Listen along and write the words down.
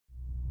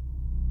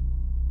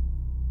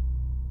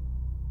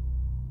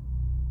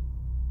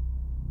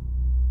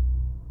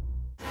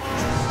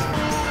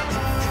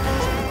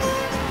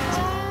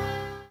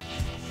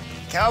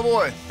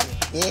Cowboy.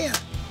 Yeah,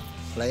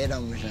 lay it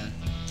on me, son.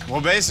 Well,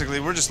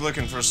 basically, we're just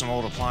looking for some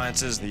old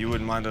appliances that you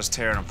wouldn't mind us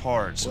tearing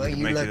apart. So Well, we can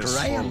you make look it as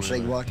around and see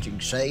forward. what you can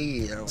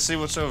see. You know. See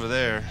what's over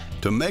there.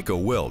 To make a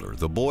welder,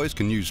 the boys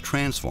can use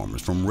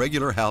transformers from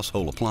regular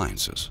household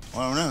appliances.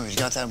 I don't know, he's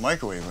got that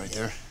microwave right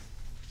there.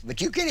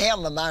 But you can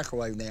have the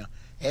microwave now.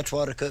 That's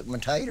what I cook my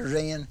taters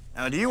in.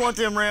 Now, do you want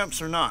them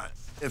ramps or not?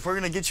 If we're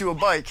gonna get you a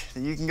bike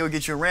that you can go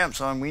get your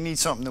ramps on, we need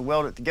something to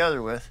weld it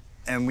together with,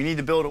 and we need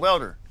to build a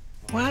welder.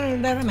 Why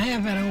don't let them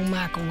have that old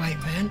microwave,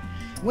 man?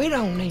 We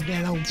don't need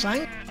that old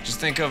thing. Just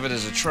think of it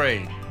as a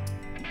trade.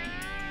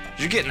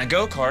 You're getting a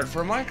go-kart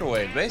for a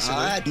microwave, basically.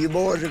 All right, you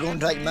boys are gonna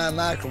take my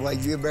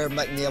microwave. You better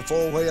make me a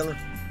four-wheeler,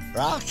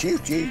 or I'll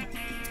shoot you.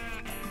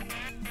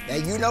 Now,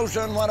 you know,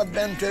 son, what I've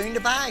done to you in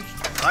the past.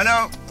 I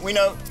know, we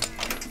know.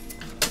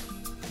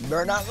 You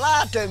better not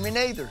lie to me,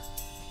 neither.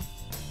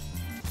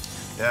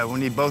 Yeah, we'll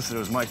need both of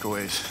those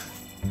microwaves.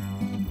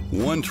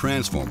 One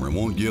transformer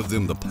won't give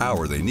them the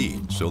power they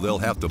need, so they'll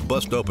have to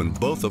bust open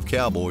both of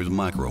Cowboy's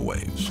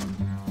microwaves.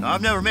 Now,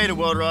 I've never made a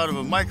welder out of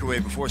a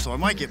microwave before, so I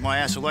might get my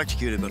ass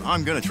electrocuted, but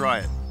I'm gonna try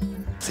it.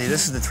 See,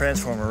 this is the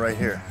transformer right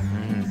here.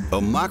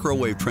 A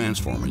microwave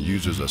transformer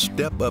uses a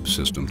step-up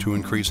system to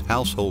increase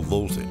household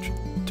voltage,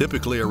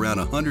 typically around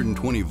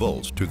 120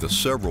 volts to the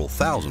several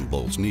thousand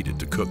volts needed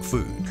to cook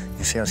food.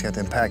 You see how it's got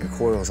them pack of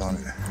coils on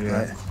it,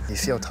 right? You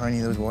see how tiny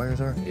those wires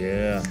are?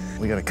 Yeah.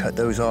 We gotta cut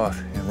those off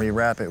and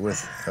rewrap it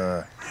with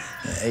an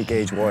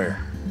 8-gauge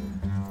wire.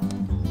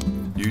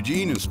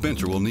 Eugene and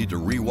Spencer will need to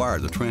rewire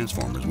the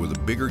transformers with a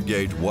bigger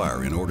gauge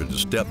wire in order to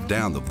step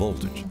down the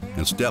voltage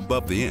and step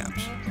up the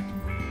amps.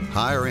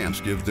 Higher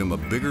amps give them a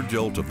bigger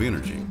jolt of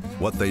energy,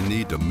 what they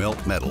need to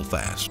melt metal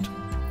fast.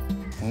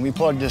 When we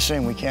plug this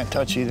in, we can't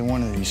touch either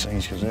one of these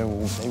things because they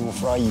will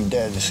fry you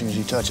dead as soon as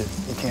you touch it.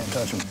 You can't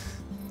touch them.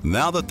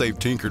 Now that they've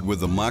tinkered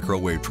with the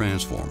microwave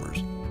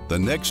transformers, the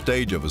next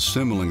stage of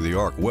assembling the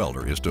arc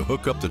welder is to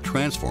hook up the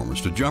transformers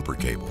to jumper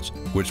cables,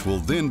 which will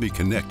then be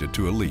connected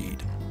to a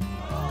lead.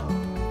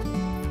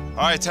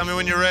 All right, tell me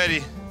when you're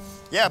ready.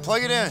 Yeah,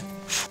 plug it in.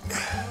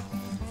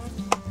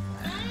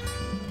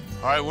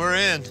 All right, we're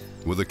in.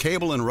 With a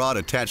cable and rod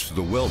attached to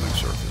the welding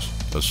surface,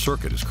 a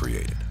circuit is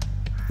created.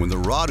 When the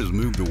rod is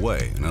moved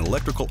away, an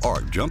electrical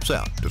arc jumps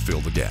out to fill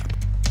the gap.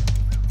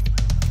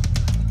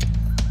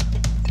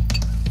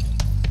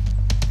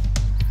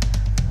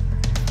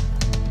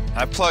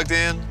 I plugged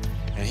in,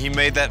 and he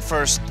made that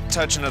first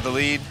touching of the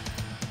lead,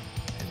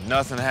 and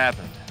nothing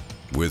happened.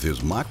 With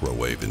his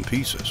microwave in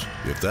pieces,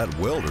 if that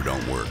welder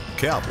don't work,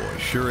 Cowboy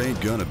sure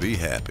ain't gonna be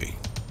happy.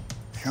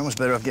 You're almost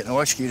better off getting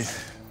electrocuted.